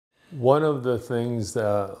One of the things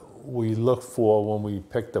that we looked for when we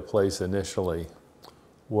picked the place initially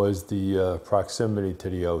was the proximity to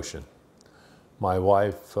the ocean. My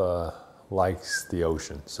wife likes the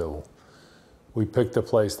ocean, so we picked a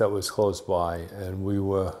place that was close by, and we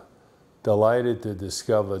were delighted to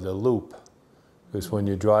discover the Loop. Because when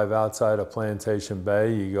you drive outside of Plantation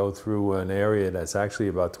Bay, you go through an area that's actually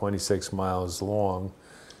about 26 miles long,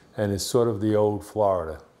 and it's sort of the old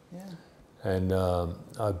Florida. Yeah. And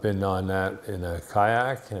I've been on that in a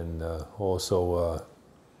kayak and also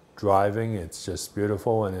driving. It's just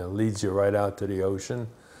beautiful, and it leads you right out to the ocean.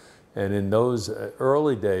 And in those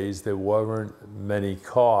early days, there weren't many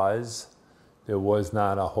cars. There was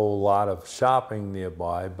not a whole lot of shopping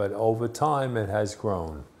nearby, but over time it has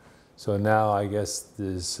grown. So now I guess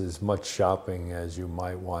there's as much shopping as you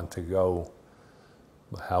might want to go.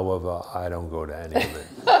 However, I don't go to any of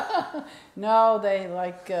it. No, they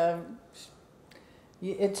like,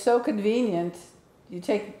 it's so convenient. You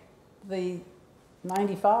take the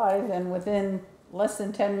 95 and within less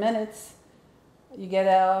than 10 minutes, you get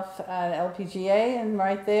off at LPGA, and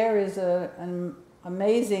right there is an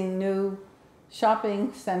amazing new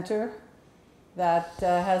shopping center that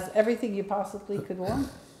has everything you possibly could want.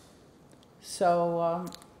 So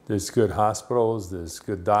there's good hospitals, there's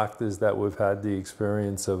good doctors that we've had the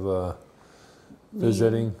experience of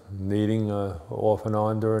visiting, needing off and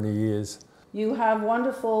on during the years. You have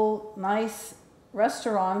wonderful, nice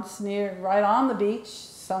restaurants right on the beach,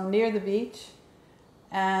 some near the beach,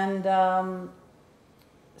 and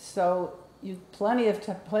so you've plenty of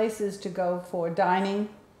places to go for dining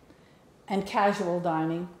and casual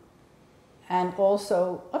dining, and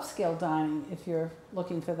also upscale dining if you're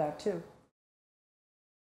looking for that too.